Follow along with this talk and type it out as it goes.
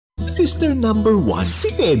Sister number 1, si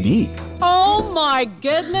Teddy. Oh my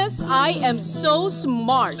goodness, I am so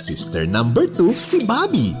smart. Sister number 2, si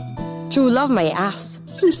Bobby. True love my ass.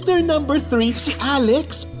 Sister number 3, si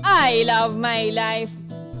Alex. I love my life.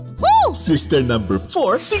 Woo! Sister number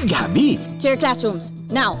 4, si Gabby. To your classrooms,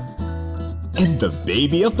 now. And the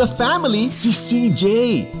baby of the family, si CJ.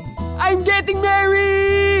 I'm getting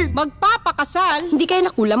married! Magpapakasal? Hindi kayo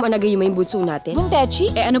nakulam o nagayuma yung bunso natin? Kung Techi,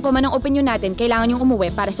 ano pa man ang opinion natin, kailangan yung umuwi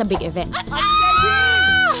para sa big event.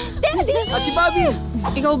 Daddy! Ate Bobby!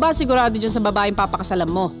 Ikaw ba sigurado dyan sa babaeng papakasalan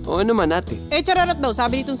mo? Oo naman ate. Chararat daw,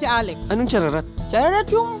 sabi nitong si Alex. Anong chararat? Chararat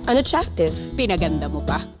yung Unattractive. pinaganda mo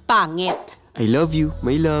pa. Pangit. I love you,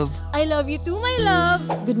 my love. I love you too, my love.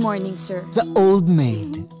 Good morning, sir. The old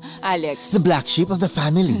maid. Alex. The black sheep of the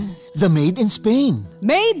family. The maid in Spain.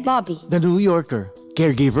 Maid? Bobby. The New Yorker.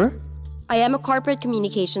 Caregiver. I am a corporate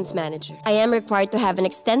communications manager. I am required to have an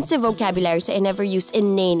extensive vocabulary so I never use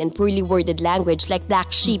inane and poorly worded language like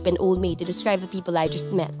black sheep and old maid to describe the people I just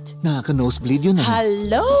met. Nakaka-nosebleed yun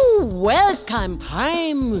Hello! Welcome!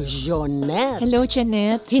 I'm Jonette. Hello,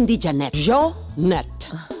 Janet. Hindi Janet. Jonette.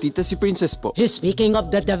 Tita, si Princess po. Speaking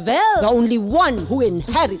of the devil, the only one who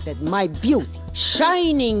inherited my beauty.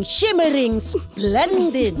 Shining, shimmering,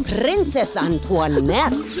 splendid Princess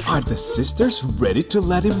Antoinette. Are the sisters ready to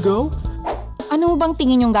let him go? Ano bang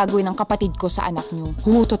tingin yung gagawin ng kapatid ko sa anak niyo?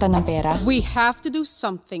 Huhututan ng pera? We have to do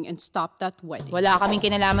something and stop that wedding. Wala kaming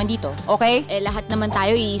kinalaman dito, okay? Lahat naman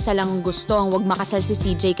tayo iisa lang gusto ang wag makasal si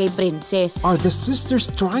CJ kay Princess. Are the sisters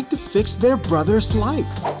trying to fix their brother's life?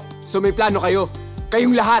 So may plano kayo?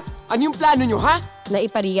 Kayong lahat? Ano yung plano nyo, ha? Na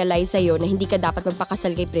iparealize sa'yo na hindi ka dapat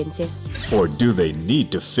magpakasal kay Princess. Or do they need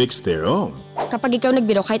to fix their own? Kapag ikaw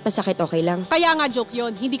nagbiro kahit masakit, okay lang. Kaya nga joke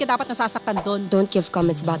yun, hindi ka dapat nasasaktan doon. Don't give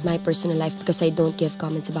comments about my personal life because I don't give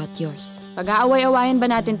comments about yours. Pag-aaway-awayan ba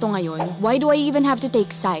natin to ngayon? Why do I even have to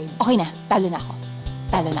take sides? Okay na, talo na ako.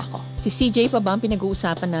 Talo na ako. Si CJ pa ba ang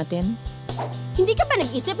pinag-uusapan natin? Hindi ka ba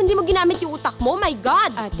nag-isip? Hindi mo ginamit yung utak mo? My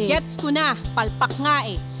God! Ate, Gets ko na, palpak nga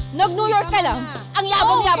eh. nag-New York ka lang. Ang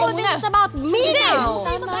yabang-yabang mo na. This is about me now!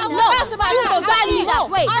 No! You don't gali that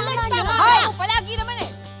way! Alex, tama! Ay! Palagi naman eh.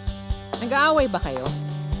 Nag-aaway ba kayo?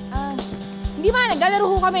 Hindi ba, naglalaro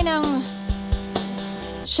ho kami ng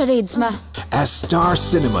charades, ma. As Star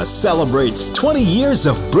Cinema celebrates 20 years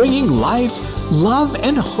of bringing life, love,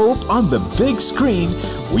 and hope on the big screen,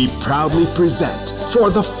 we proudly present,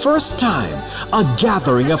 for the first time, a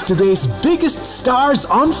gathering of today's biggest stars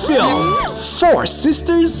on film, 4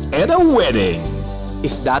 Sisters and a Wedding.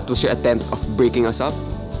 If that was your attempt of breaking us up,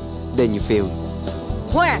 then you failed.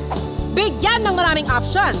 Pwes, bigyan ng maraming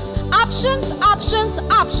options. Options, options,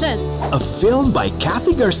 options. A film by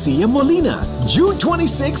Kathy Garcia Molina, June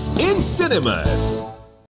 26 in cinemas.